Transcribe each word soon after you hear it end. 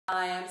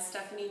Hi, I'm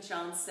Stephanie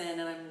Johnson,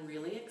 and I'm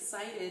really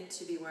excited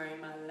to be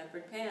wearing my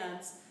leopard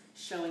pants,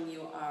 showing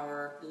you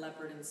our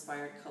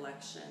leopard-inspired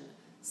collection,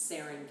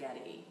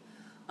 Serengeti.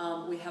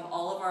 We have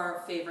all of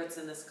our favorites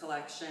in this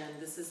collection.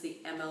 This is the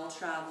ML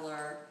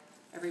Traveler,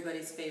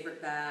 everybody's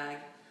favorite bag.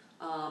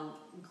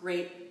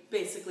 Great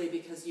basically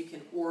because you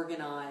can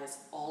organize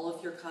all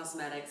of your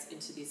cosmetics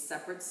into these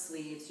separate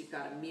sleeves. You've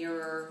got a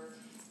mirror.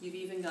 You've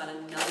even got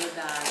another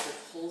bag that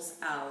pulls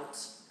out.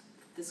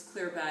 This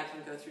clear bag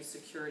can go through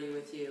security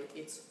with you.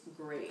 It's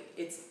great.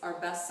 It's our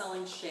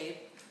best-selling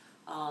shape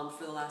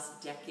for the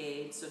last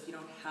decade, so if you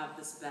don't have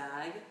this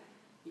bag,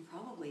 you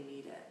probably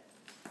need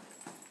it.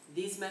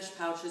 These mesh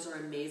pouches are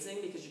amazing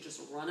because you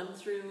just run them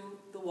through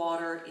the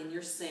water in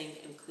your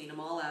sink and clean them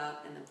all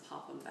out and then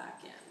pop them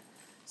back in.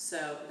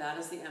 So that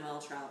is the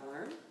ML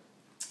Traveler.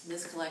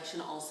 This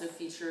collection also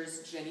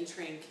features Jenny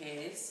Train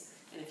case,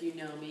 and if you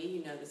know me,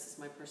 you know this is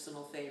my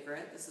personal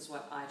favorite. This is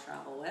what I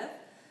travel with.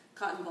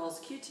 Cotton balls,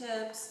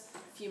 Q-tips,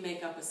 a few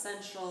makeup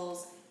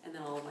essentials, and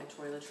then all of my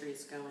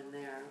toiletries go in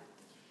there.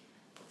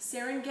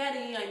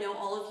 Serengeti, I know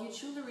all of you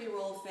jewelry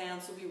roll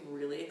fans will be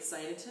really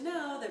excited to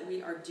know that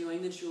we are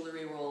doing the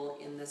jewelry roll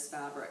in this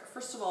fabric.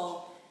 First of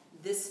all,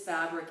 this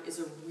fabric is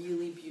a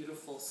really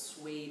beautiful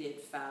suede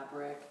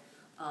fabric.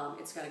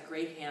 It's got a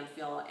great hand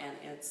feel and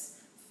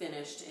it's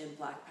finished in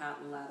black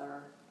patent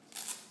leather,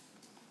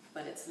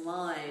 but it's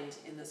lined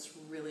in this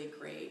really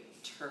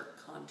great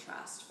Turk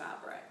contrast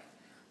fabric.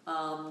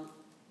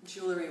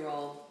 Jewelry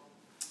roll.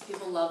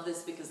 People love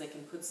this because they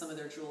can put some of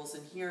their jewels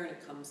in here and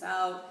it comes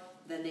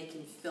out. Then they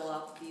can fill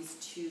up these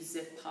 2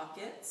 zip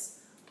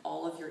pockets.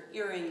 All of your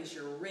earrings,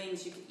 your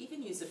rings. You can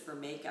even use it for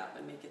makeup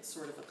and make it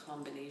sort of a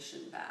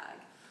combination bag.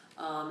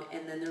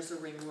 And then there's a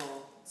ring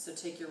roll. So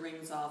take your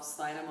rings off,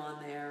 slide them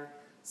on there,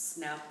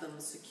 snap them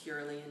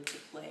securely into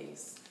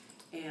place.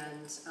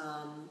 And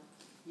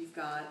you've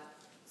got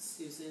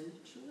Susan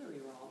jewelry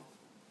roll.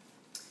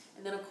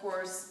 And then, of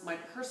course, my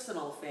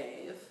personal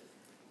fave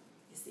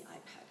is the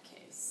iPad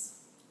case.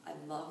 I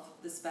love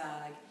this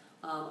bag.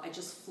 I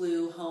just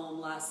flew home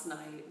last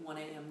night, 1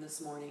 a.m.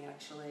 this morning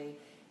actually,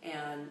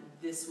 and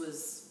this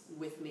was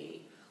with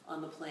me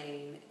on the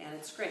plane, and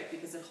it's great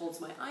because it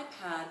holds my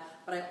iPad,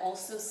 but I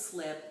also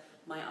slip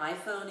my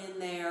iPhone in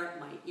there,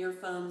 my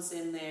earphones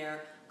in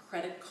there,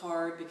 credit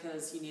card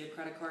because you need a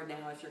credit card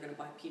now if you're going to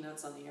buy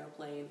peanuts on the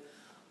airplane,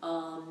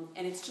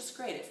 and it's just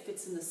great. It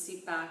fits in the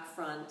seat back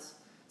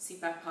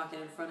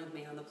pocket in front of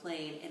me on the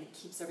plane, and it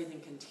keeps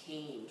everything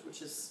contained,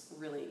 which is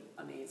really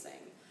amazing.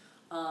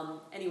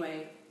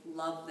 Anyway,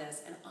 love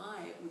this, and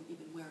I would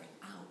even wear it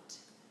out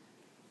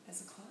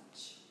as a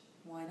clutch.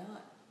 Why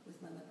not?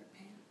 With my leopard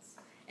pants.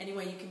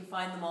 Anyway, you can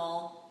find them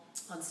all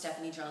on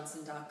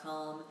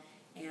stephaniejohnson.com,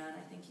 and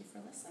I thank you for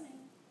listening.